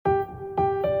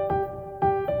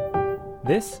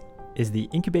This is the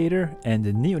Incubator and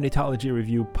the Neonatology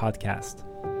Review podcast.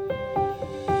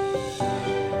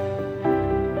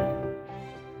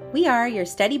 We are your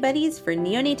study buddies for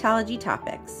neonatology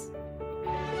topics.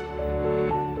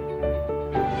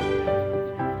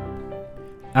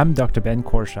 I'm Dr. Ben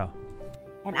Korshaw.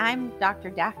 And I'm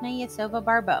Dr. Daphne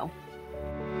Yasova-Barbeau.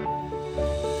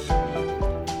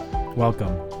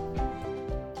 Welcome.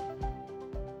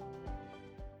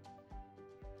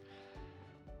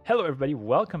 Hello, everybody.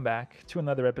 Welcome back to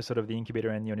another episode of the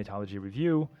Incubator and Neonatology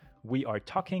Review. We are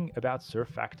talking about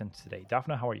surfactant today.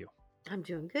 Daphne, how are you? I'm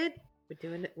doing good.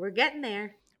 We're getting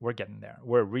there. We're getting there.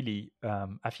 We're really,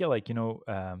 I feel like,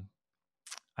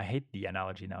 I hate the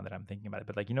analogy now that I'm thinking about it,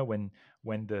 but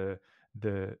when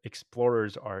the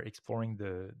explorers are exploring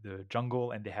the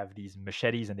jungle and they have these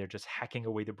machetes and they're just hacking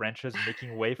away the branches,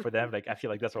 making way for them. I feel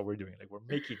like that's what we're doing.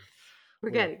 We're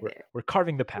getting there. We're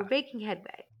carving the path. We're making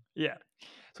headway. Yeah.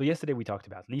 So yesterday we talked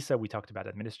about Lisa. We talked about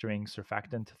administering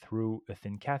surfactant through a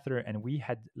thin catheter, and we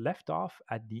had left off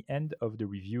at the end of the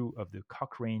review of the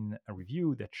Cochrane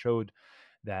review that showed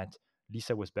that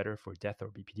Lisa was better for death or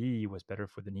BPD, was better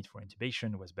for the need for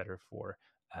intubation, was better for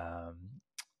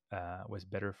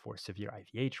severe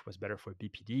IVH, was better for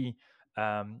BPD.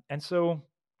 And so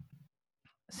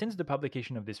since the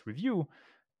publication of this review,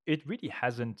 it really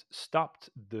hasn't stopped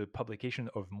the publication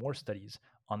of more studies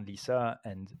on Lisa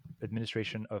and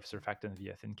administration of surfactant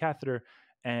via thin catheter.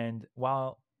 And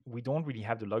while we don't really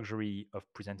have the luxury of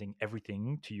presenting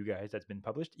everything to you guys that's been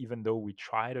published, even though we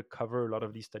try to cover a lot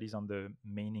of these studies on the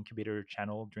main incubator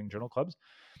channel during journal clubs,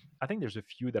 I think there's a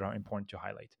few that are important to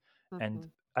highlight. Mm-hmm.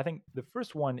 And I think the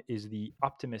first one is the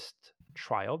Optimist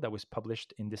trial that was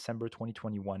published in December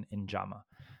 2021 in JAMA.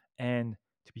 And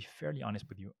to be fairly honest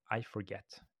with you, I forget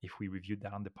if we reviewed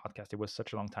that on the podcast. It was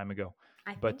such a long time ago.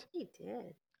 I think we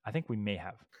did. I think we may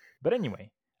have. But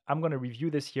anyway, I'm going to review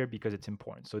this here because it's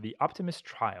important. So the Optimist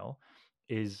trial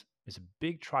is a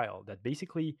big trial that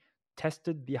basically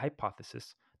tested the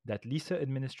hypothesis that Lisa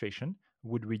administration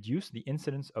would reduce the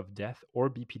incidence of death or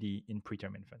BPD in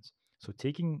preterm infants. So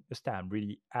taking a stab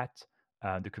really at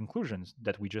the conclusions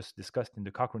that we just discussed in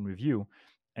the Cochrane review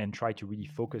and try to really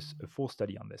focus a full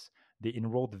study on this. They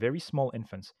enrolled very small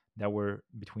infants that were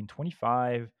between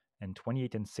 25 and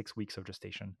 28 and 6 weeks of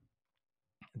gestation.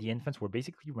 The infants were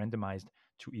basically randomized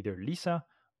to either Lisa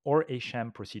or a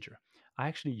sham procedure.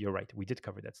 You're right. We did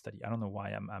cover that study. I don't know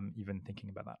why I'm even thinking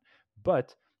about that.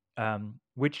 But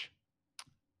which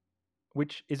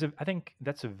is I think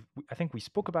we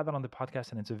spoke about that on the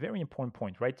podcast, and it's a very important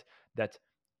point, right? That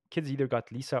kids either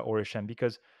got Lisa or a sham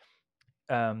because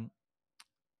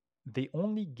they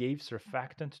only gave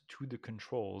surfactant to the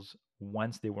controls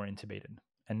once they were intubated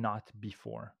and not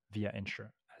before via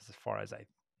Insure, as far as I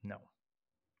know.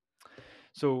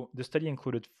 So the study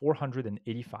included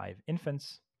 485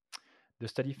 infants. The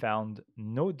study found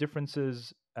no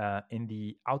differences in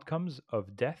the outcomes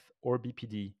of death or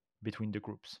BPD between the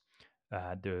groups.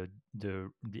 The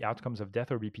outcomes of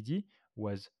death or BPD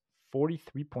was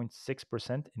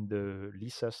 43.6% in the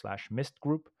Lisa/MIST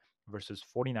group versus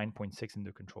 49.6% in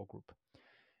the control group.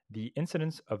 The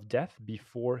incidence of death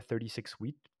before 36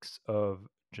 weeks of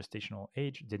gestational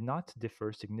age did not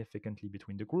differ significantly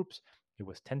between the groups. It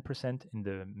was 10% in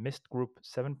the MIST group,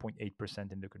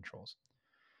 7.8% in the controls.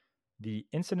 The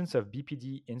incidence of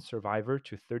BPD in survivor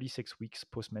to 36 weeks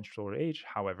postmenstrual age,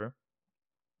 however,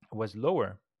 was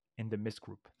lower in the MIST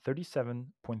group,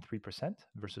 37.3%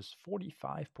 versus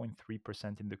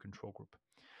 45.3% in the control group.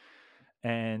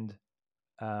 And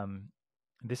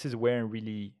this is where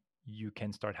really you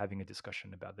can start having a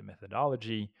discussion about the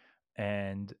methodology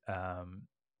and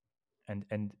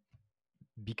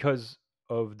because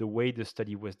of the way the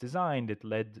study was designed, it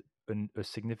led a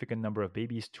significant number of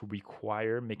babies to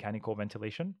require mechanical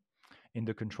ventilation in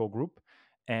the control group.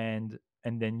 And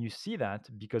then you see that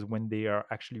because when they are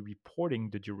actually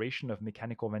reporting the duration of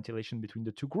mechanical ventilation between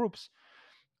the two groups,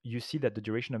 you see that the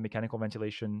duration of mechanical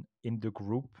ventilation in the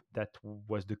group that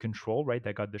was the control, right,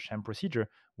 that got the sham procedure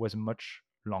was much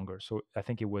longer. So I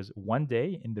think it was 1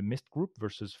 day in the MIST group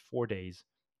versus 4 days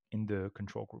in the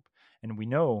control group. And we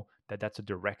know that that's a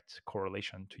direct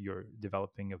correlation to your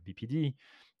developing of BPD.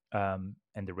 And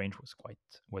the range was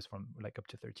from up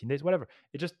to 13 days, whatever.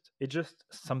 It's just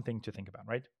something to think about,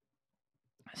 right?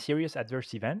 Serious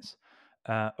adverse events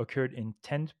occurred in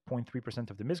 10.3%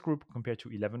 of the MIST group compared to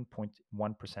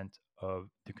 11.1%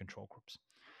 of the control groups.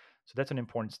 So that's an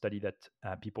important study that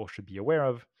people should be aware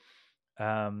of.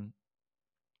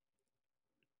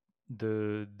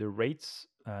 The rates.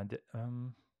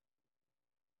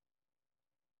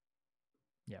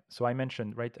 So I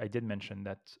mentioned, right? I did mention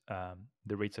that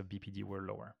the rates of BPD were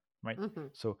lower right? Mm-hmm.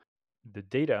 So the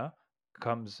data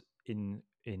comes in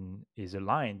is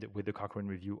aligned with the Cochrane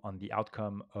review on the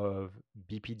outcome of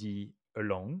BPD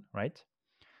alone, right?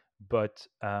 But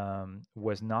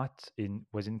was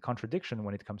in contradiction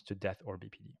when it comes to death or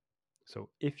BPD. So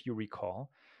if you recall,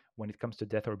 when it comes to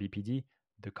death or BPD,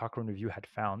 the Cochrane review had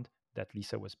found that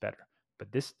Lisa was better.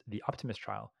 But the Optimus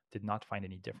trial did not find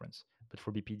any difference. But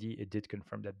for BPD, it did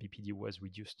confirm that BPD was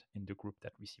reduced in the group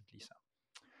that received Lisa.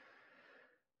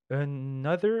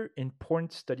 Another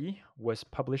important study was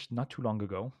published not too long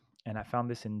ago, and I found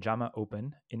this in JAMA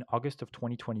Open in August of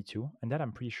 2022, and that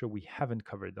I'm pretty sure we haven't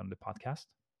covered on the podcast.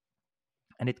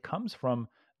 And it comes from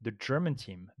the German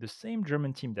team, the same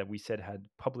German team that we said had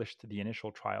published the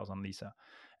initial trials on Lisa.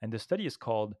 And the study is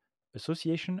called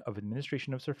Association of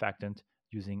Administration of Surfactant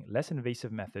Using Less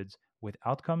Invasive Methods with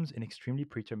Outcomes in Extremely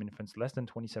Preterm Infants Less than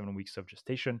 27 Weeks of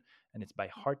Gestation. And it's by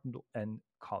Hartnell and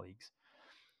colleagues.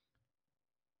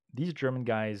 These German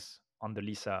guys on the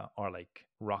Lisa are like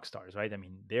rock stars, right? I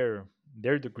mean, they're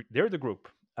the group.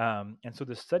 And so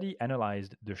the study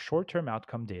analyzed the short-term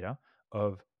outcome data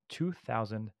of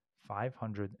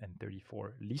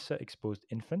 2,534 Lisa exposed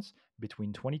infants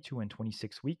between 22 and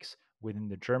 26 weeks within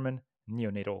the German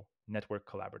Neonatal Network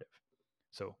Collaborative.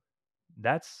 So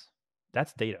that's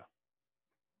data.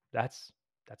 That's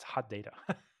hot data.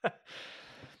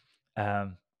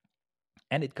 um,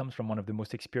 and it comes from one of the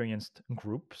most experienced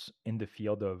groups in the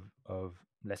field of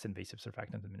less invasive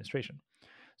surfactant administration.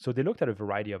 So they looked at a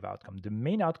variety of outcomes. The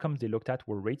main outcomes they looked at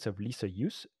were rates of Lisa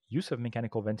use of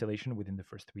mechanical ventilation within the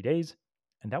first 3 days,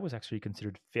 and that was actually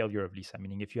considered failure of Lisa,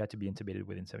 meaning if you had to be intubated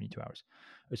within 72 hours.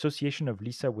 Association of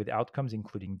Lisa with outcomes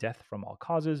including death from all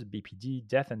causes, BPD,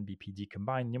 death and BPD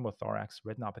combined, pneumothorax,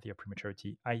 retinopathy of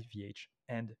prematurity, IVH,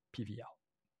 and PVL.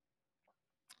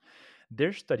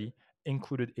 Their study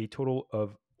included a total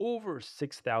of over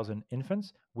 6,000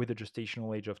 infants with a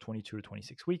gestational age of 22 to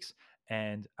 26 weeks.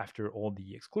 And after all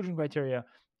the exclusion criteria,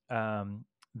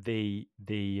 they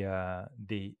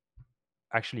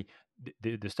actually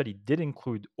the study did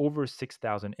include over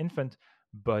 6,000 infants,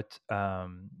 but the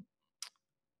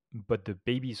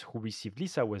babies who received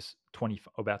Lisa was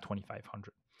about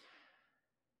 2,500.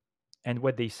 And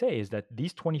what they say is that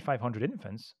these 2,500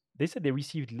 infants, they said they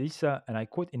received Lisa, and I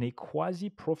quote, in a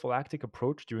quasi-prophylactic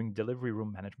approach during delivery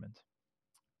room management,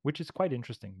 which is quite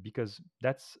interesting because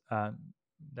that's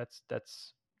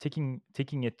taking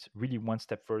it really one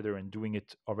step further and doing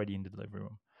it already in the delivery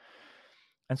room.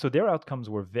 And so their outcomes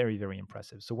were very, very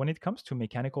impressive. So when it comes to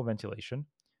mechanical ventilation,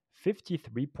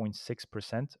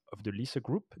 53.6% of the Lisa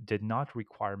group did not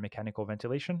require mechanical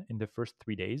ventilation in the first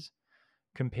 3 days,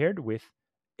 compared with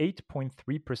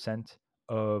 8.3%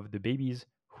 of the babies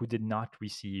who did not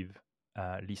receive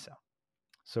Lisa.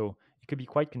 So it could be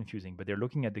quite confusing, but they're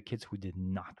looking at the kids who did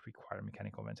not require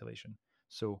mechanical ventilation.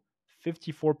 So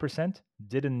 54%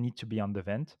 didn't need to be on the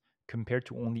vent, compared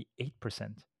to only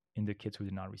 8% in the kids who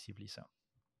did not receive Lisa.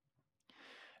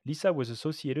 Lisa was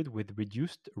associated with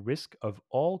reduced risk of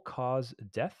all-cause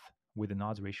death with an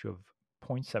odds ratio of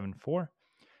 0.74,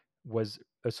 was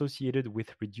associated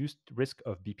with reduced risk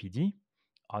of BPD,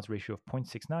 odds ratio of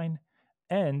 0.69,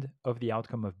 and of the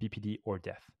outcome of BPD or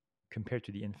death compared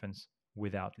to the infants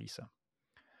without Lisa.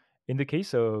 In the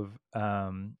case of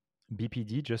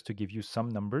BPD, just to give you some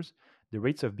numbers, the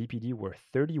rates of BPD were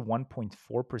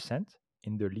 31.4%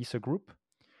 in the Lisa group,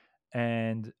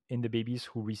 and in the babies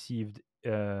who received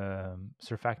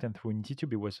surfactant through an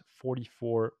tube, it was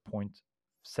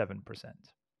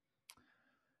 44.7%.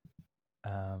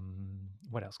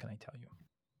 What else can I tell you?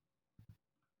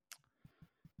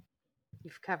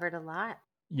 You've covered a lot.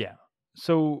 Yeah.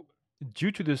 So,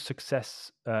 due to the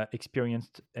success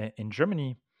experienced in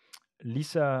Germany,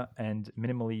 Lisa and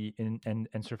minimally and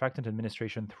surfactant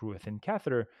administration through a thin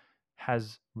catheter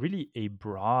has really a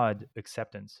broad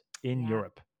acceptance in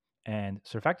Europe. And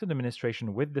surfactant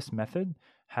administration with this method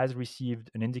has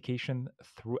received an indication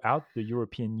throughout the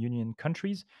European Union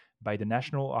countries by the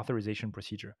National Authorization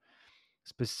Procedure.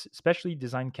 Specially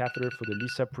designed catheter for the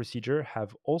Lisa procedure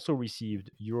have also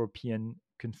received European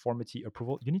conformity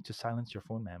approval. You need to silence your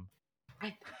phone, ma'am.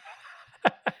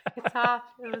 It's off.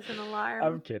 It was an alarm.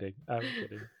 I'm kidding.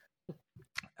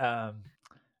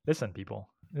 Listen, people.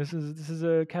 This is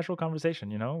a casual conversation.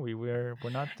 You know, we're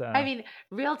not. I mean,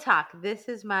 real talk. This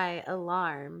is my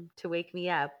alarm to wake me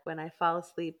up when I fall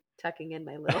asleep, tucking in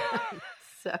my little one.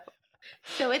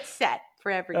 So it's set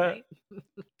for every night.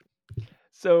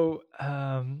 So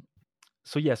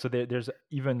yeah, so there's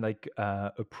even like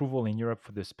approval in Europe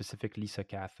for the specific Lisa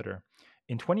catheter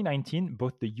In 2019,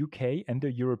 both the UK and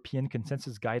the European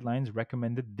consensus guidelines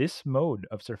recommended this mode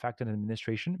of surfactant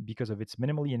administration because of its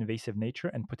minimally invasive nature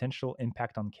and potential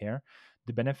impact on care.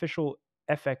 The beneficial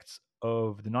effects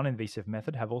of the non invasive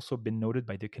method have also been noted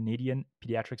by the Canadian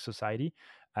Pediatric Society,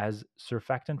 as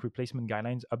surfactant replacement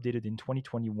guidelines updated in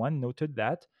 2021 noted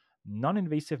that non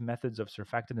invasive methods of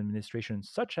surfactant administration,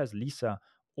 such as LISA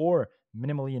or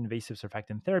minimally invasive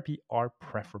surfactant therapy, are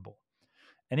preferable.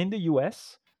 And in the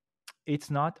US,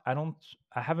 it's not,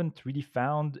 I haven't really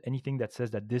found anything that says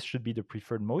that this should be the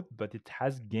preferred mode, but it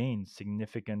has gained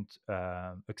significant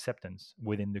acceptance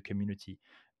within the community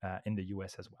in the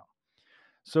US as well.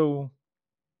 So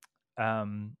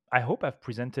I hope I've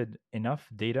presented enough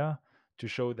data to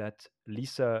show that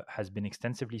LISA has been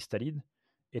extensively studied.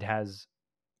 It has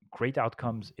great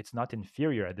outcomes. It's not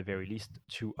inferior, at the very least,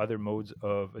 to other modes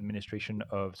of administration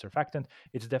of surfactant.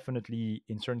 It's definitely,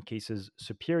 in certain cases,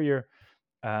 superior.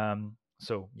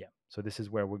 So this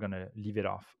is where we're going to leave it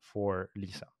off for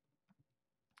LISA.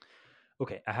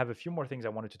 Okay, I have a few more things I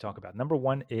wanted to talk about. Number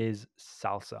one is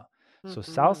salsa. So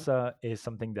salsa is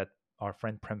something that our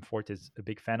friend Prem Fort is a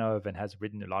big fan of and has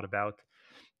written a lot about.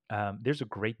 There's a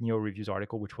great Neo Reviews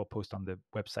article which we'll post on the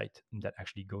website that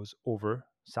actually goes over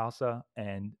salsa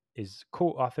and is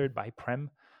co-authored by Prem.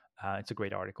 It's a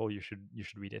great article. You should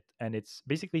read it. And it's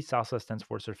basically salsa stands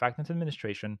for surfactant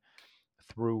administration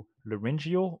through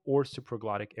laryngeal or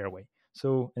supraglottic airway.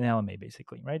 So an LMA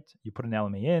basically, right? You put an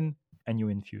LMA in and you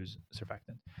infuse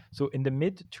surfactant. So in the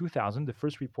mid 2000s, the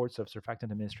first reports of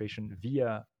surfactant administration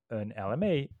via an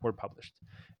LMA were published.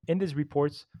 In these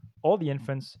reports, all the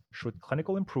infants showed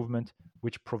clinical improvement,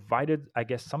 which provided, I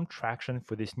guess, some traction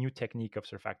for this new technique of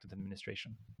surfactant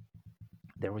administration.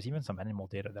 There was even some animal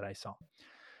data that I saw.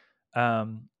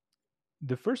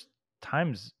 The first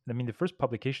times, the first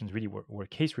publications really were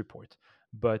case reports,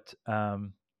 but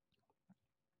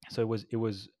so it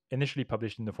was initially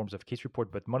published in the forms of case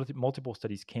report, but multiple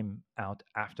studies came out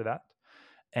after that.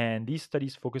 And these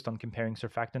studies focused on comparing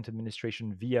surfactant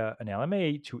administration via an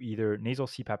LMA to either nasal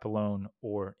CPAP alone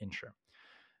or Insure.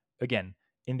 Again,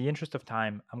 in the interest of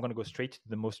time, I'm going to go straight to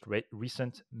the most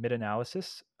recent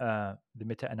meta-analysis, the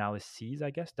meta-analyses, I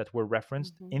guess, that were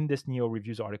referenced in this Neo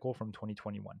Reviews article from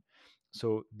 2021.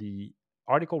 So the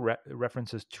article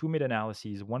references two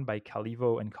meta-analyses, one by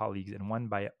Calivo and colleagues and one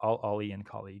by Al-Ali and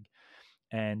colleague.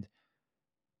 And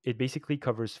it basically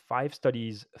covers 5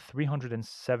 studies,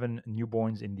 307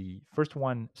 newborns in the first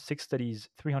one, 6 studies,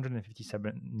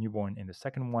 357 newborn in the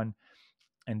second one.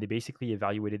 And they basically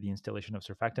evaluated the installation of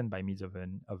surfactant by means of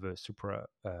a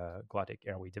supraglottic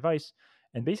airway device.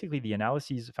 And basically, the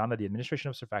analyses found that the administration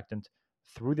of surfactant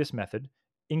through this method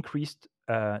increased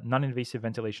non-invasive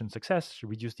ventilation success,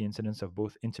 reduced the incidence of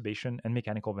both intubation and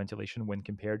mechanical ventilation when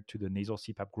compared to the nasal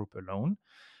CPAP group alone.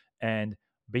 And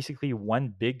basically,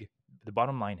 the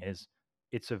bottom line is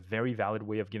it's a very valid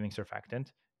way of giving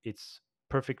surfactant. It's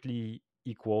perfectly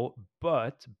equal,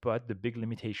 but the big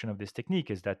limitation of this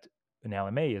technique is that an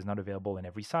LMA is not available in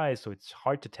every size, so it's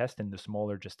hard to test in the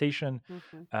smaller gestation.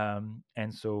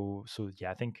 And so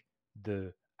I think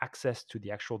the access to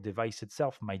the actual device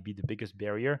itself might be the biggest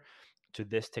barrier to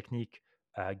this technique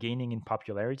gaining in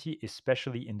popularity,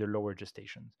 especially in the lower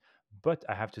gestations. But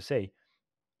I have to say,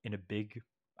 in a big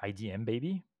IDM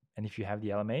baby, and if you have the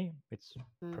LMA, it's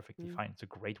perfectly fine. It's a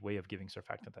great way of giving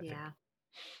surfactant, I think.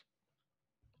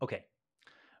 Okay,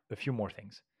 a few more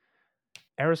things.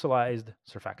 Aerosolized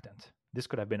surfactant. This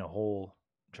could have been a whole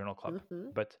journal club,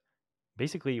 but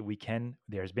basically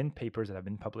there's been papers that have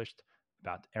been published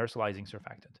about aerosolizing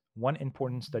surfactant. One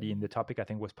important study in the topic, I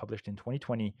think, was published in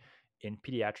 2020 in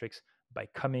Pediatrics by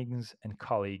Cummings and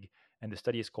colleague, and the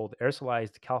study is called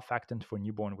Aerosolized Calfactant for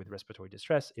Newborn with Respiratory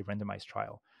Distress, a randomized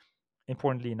trial.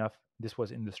 Importantly enough, this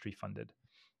was industry funded.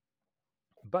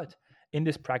 But in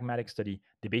this pragmatic study,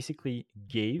 they basically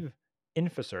gave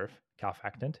Infosurf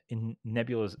calfactant in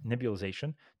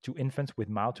nebulization to infants with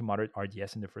mild to moderate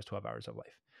RDS in the first 12 hours of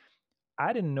life.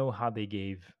 I didn't know how they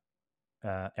gave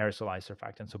aerosolized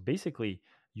surfactant. So basically,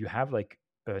 you have like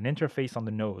an interface on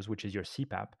the nose, which is your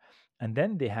CPAP, and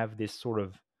then they have this sort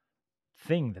of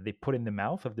thing that they put in the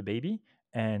mouth of the baby,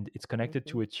 and it's connected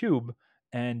to a tube,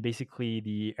 and basically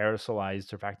the aerosolized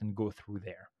surfactant go through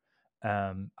there.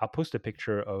 I'll post a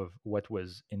picture of what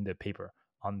was in the paper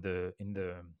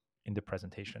in the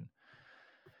presentation.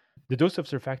 The dose of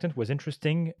surfactant was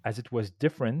interesting as it was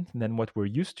different than what we're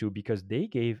used to because they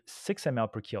gave 6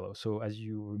 ml per kilo. So as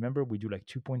you remember, we do like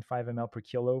 2.5 ml per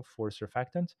kilo for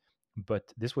surfactant,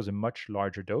 but this was a much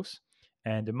larger dose.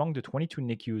 And among the 22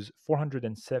 NICUs,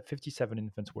 457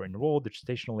 infants were enrolled. The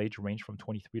gestational age ranged from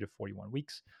 23 to 41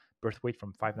 weeks. birth weight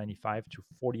from 595 to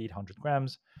 4,800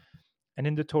 grams. And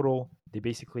in the total, they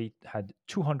basically had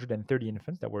 230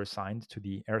 infants that were assigned to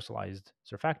the aerosolized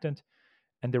surfactant.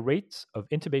 And the rates of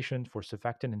intubation for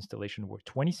surfactant installation were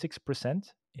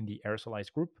 26% in the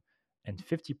aerosolized group and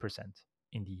 50%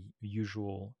 in the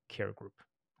usual care group.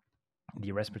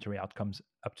 The respiratory outcomes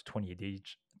up to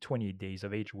 28 days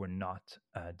of age were not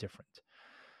different.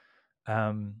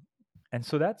 And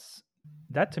so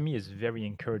that to me is very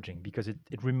encouraging because it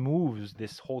removes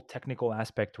this whole technical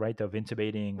aspect, right, of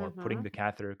intubating or putting the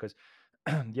catheter. Because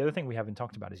the other thing we haven't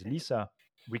talked about is Lisa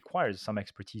requires some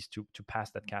expertise to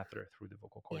pass that catheter through the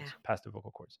vocal cords, past the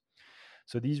vocal cords.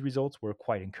 So these results were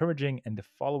quite encouraging, and the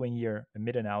following year, a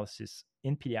meta-analysis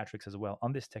in pediatrics as well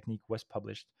on this technique was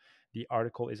published. The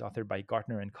article is authored by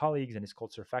Gartner and colleagues, and is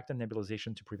called Surfactant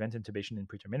Nebulization to Prevent Intubation in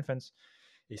Preterm Infants,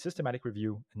 a systematic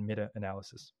review and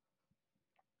meta-analysis.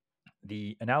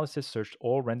 The analysis searched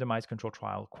all randomized control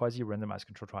trial, quasi-randomized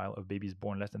control trial of babies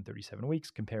born less than 37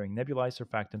 weeks, comparing nebulized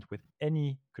surfactant with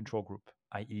any control group,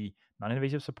 i.e.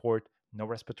 non-invasive support, no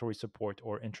respiratory support,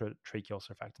 or intratracheal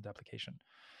surfactant application.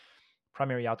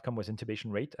 Primary outcome was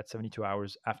intubation rate at 72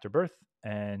 hours after birth,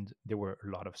 and there were a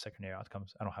lot of secondary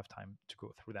outcomes. I don't have time to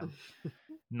go through them.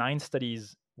 9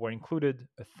 studies were included,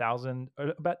 about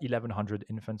 1,100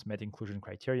 infants met inclusion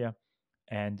criteria,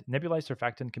 and nebulized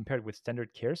surfactant compared with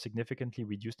standard care significantly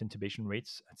reduced intubation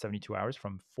rates at 72 hours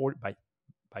by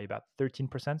about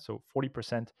 13%, so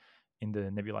 40% in the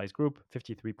nebulized group,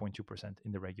 53.2%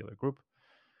 in the regular group.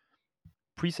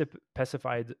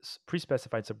 Pre-specified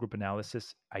subgroup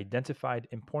analysis identified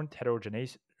important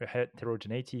heterogeneity.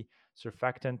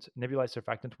 Nebulized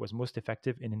surfactant was most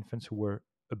effective in infants who were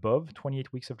above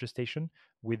 28 weeks of gestation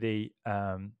with a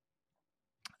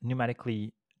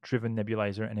pneumatically driven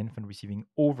nebulizer, an infant receiving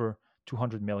over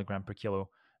 200 milligram per kilo,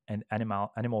 and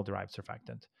animal-derived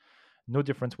surfactant. No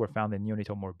difference were found in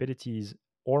neonatal morbidities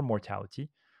or mortality.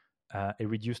 It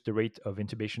reduced the rate of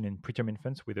intubation in preterm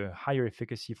infants with a higher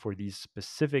efficacy for these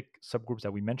specific subgroups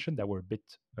that we mentioned that were a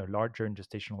bit larger in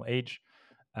gestational age.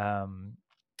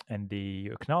 And they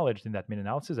acknowledged in that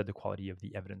meta-analysis that the quality of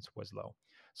the evidence was low.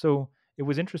 So it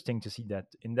was interesting to see that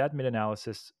in that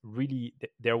meta-analysis, really,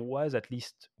 there was at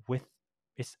least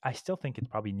I still think it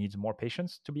probably needs more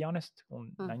patients, to be honest.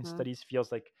 9 studies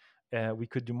feels like we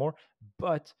could do more,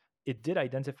 but it did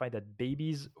identify that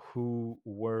babies who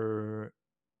were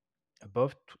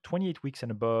above 28 weeks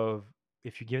and above,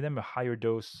 if you give them a higher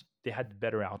dose, they had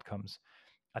better outcomes.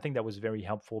 I think that was very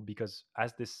helpful because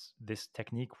as this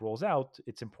technique rolls out,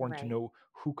 it's important to know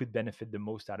who could benefit the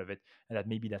most out of it, and that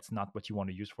maybe that's not what you want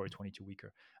to use for a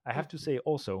 22-weeker. I have to say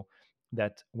also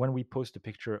that when we post a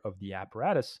picture of the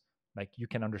apparatus, like, you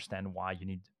can understand why you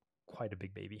need quite a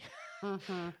big baby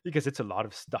because it's a lot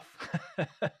of stuff.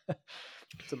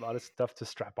 It's a lot of stuff to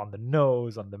strap on the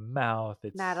nose, on the mouth.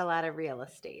 It's not a lot of real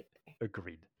estate.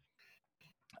 Agreed.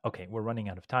 Okay, we're running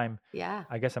out of time. Yeah.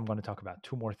 I guess I'm going to talk about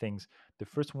 2 more things. The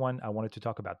first one, I wanted to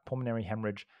talk about pulmonary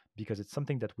hemorrhage because it's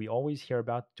something that we always hear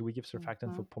about. Do we give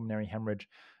surfactant for pulmonary hemorrhage?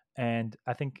 And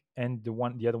I think,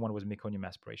 the other one was meconium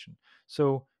aspiration.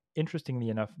 So interestingly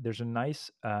enough, there's a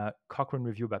nice Cochrane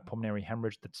review about pulmonary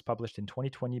hemorrhage that's published in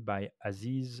 2020 by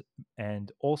Aziz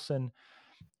and Olson.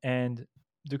 And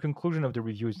the conclusion of the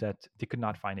review is that they could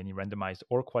not find any randomized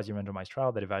or quasi-randomized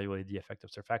trial that evaluated the effect of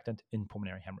surfactant in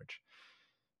pulmonary hemorrhage.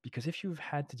 Because if you've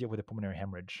had to deal with a pulmonary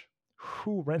hemorrhage,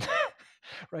 who ran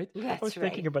right? That's I was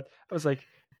thinking about, I was like,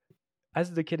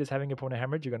 as the kid is having a pulmonary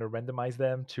hemorrhage, you're going to randomize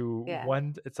them to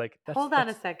one. It's like, hold on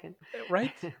a second.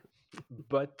 Right?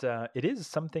 But it is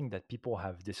something that people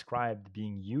have described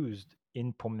being used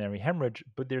in pulmonary hemorrhage,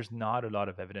 but there's not a lot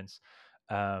of evidence.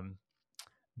 So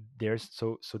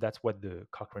that's what the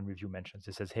Cochrane review mentions.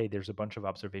 It says, hey, there's a bunch of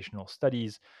observational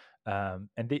studies,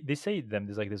 and they say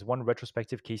there's one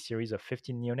retrospective case series of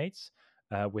 15 neonates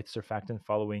with surfactant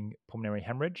following pulmonary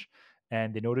hemorrhage,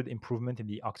 and they noted improvement in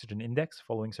the oxygen index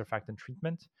following surfactant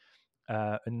treatment.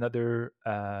 Another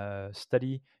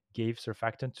study gave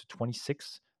surfactant to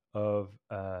 26 of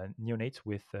neonates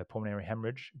with pulmonary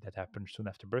hemorrhage that happened soon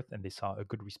after birth, and they saw a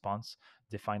good response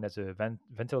defined as a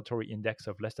ventilatory index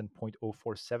of less than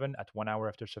 0.047 at 1 hour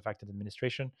after surfactant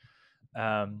administration.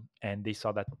 And they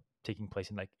saw that taking place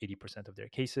in like 80% of their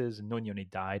cases. No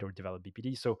neonate died or developed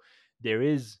BPD. So there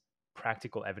is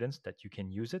practical evidence that you can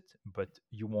use it, but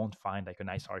you won't find like a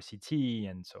nice RCT.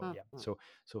 And so,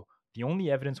 So the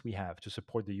only evidence we have to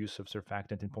support the use of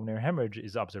surfactant in pulmonary hemorrhage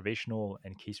is observational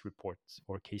and case reports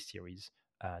or case series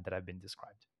that have been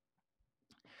described.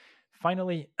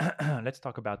 Finally, let's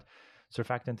talk about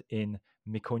surfactant in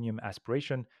meconium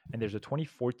aspiration. And there's a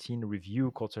 2014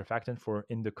 review called Surfactant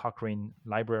in the Cochrane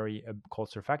Library called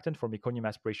Surfactant for Meconium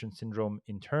Aspiration Syndrome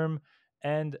in Term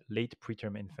and Late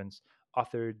Preterm Infants,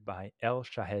 authored by El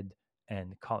Shahed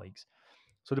and colleagues.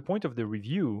 So the point of the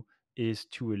review is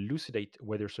to elucidate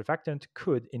whether surfactant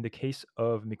could, in the case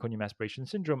of meconium aspiration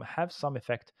syndrome, have some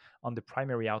effect on the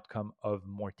primary outcome of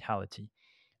mortality.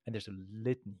 And there's a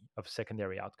litany of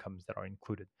secondary outcomes that are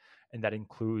included. And that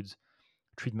includes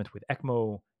treatment with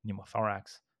ECMO,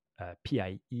 pneumothorax,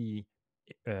 PIE,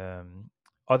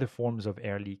 other forms of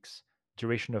air leaks,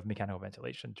 duration of mechanical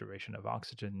ventilation, duration of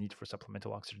oxygen, need for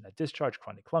supplemental oxygen at discharge,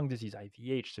 chronic lung disease,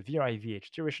 IVH, severe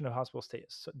IVH, duration of hospital stay,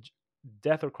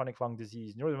 death or chronic lung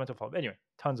disease, neurodevelopmental follow-up. Anyway,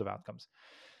 tons of outcomes.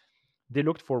 They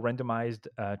looked for randomized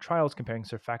trials comparing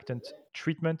surfactant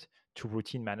treatment to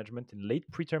routine management in late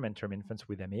preterm and term infants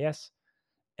with MAS.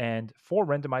 And 4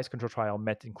 randomized control trial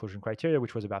met inclusion criteria,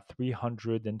 which was about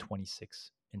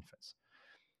 326 infants.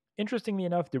 Interestingly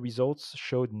enough, the results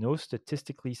showed no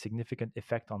statistically significant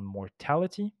effect on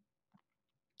mortality.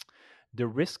 The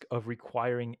risk of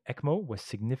requiring ECMO was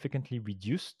significantly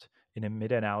reduced in a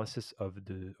meta-analysis of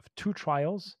 2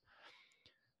 trials.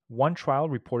 One trial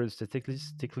reported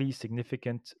statistically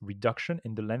significant reduction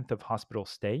in the length of hospital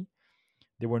stay.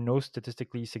 There were no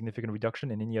statistically significant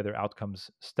reduction in any other outcomes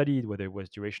studied, whether it was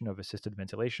duration of assisted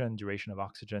ventilation, duration of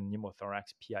oxygen,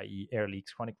 pneumothorax, PIE, air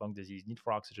leaks, chronic lung disease, need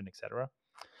for oxygen, etc.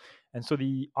 And so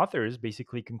the authors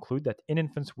basically conclude that in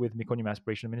infants with meconium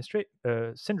aspiration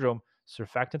syndrome,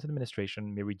 surfactant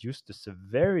administration may reduce the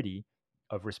severity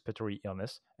of respiratory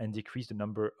illness and decrease the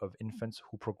number of infants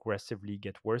who progressively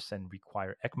get worse and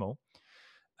require ECMO.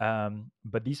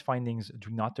 But these findings do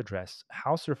not address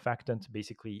how surfactant,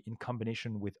 basically in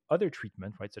combination with other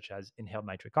treatment, right, such as inhaled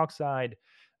nitric oxide,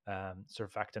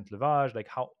 surfactant lavage, like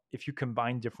how if you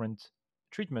combine different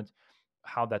treatment,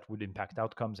 how that would impact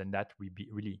outcomes, and that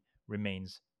really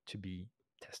remains to be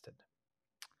tested.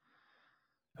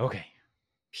 Okay.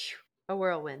 A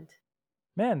whirlwind.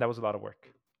 Man, that was a lot of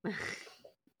work.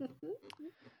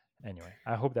 Anyway,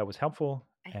 I hope that was helpful,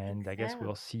 I guess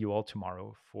we'll see you all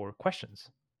tomorrow for questions.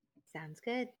 Sounds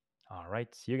good. All right.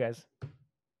 See you guys.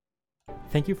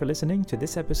 Thank you for listening to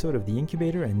this episode of the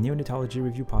Incubator and Neonatology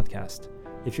Review podcast.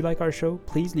 If you like our show,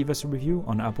 please leave us a review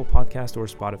on Apple Podcast or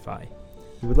Spotify.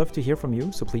 We would love to hear from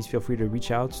you, so please feel free to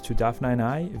reach out to Daphna and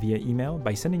I via email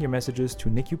by sending your messages to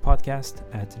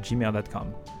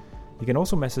nicupodcast@gmail.com. You can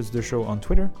also message the show on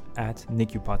Twitter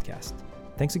 @NICUPodcast.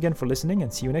 Thanks again for listening,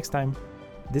 and see you next time.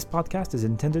 This podcast is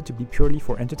intended to be purely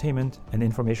for entertainment and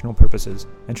informational purposes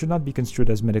and should not be construed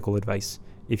as medical advice.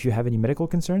 If you have any medical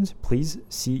concerns, please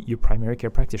see your primary care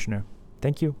practitioner.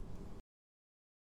 Thank you.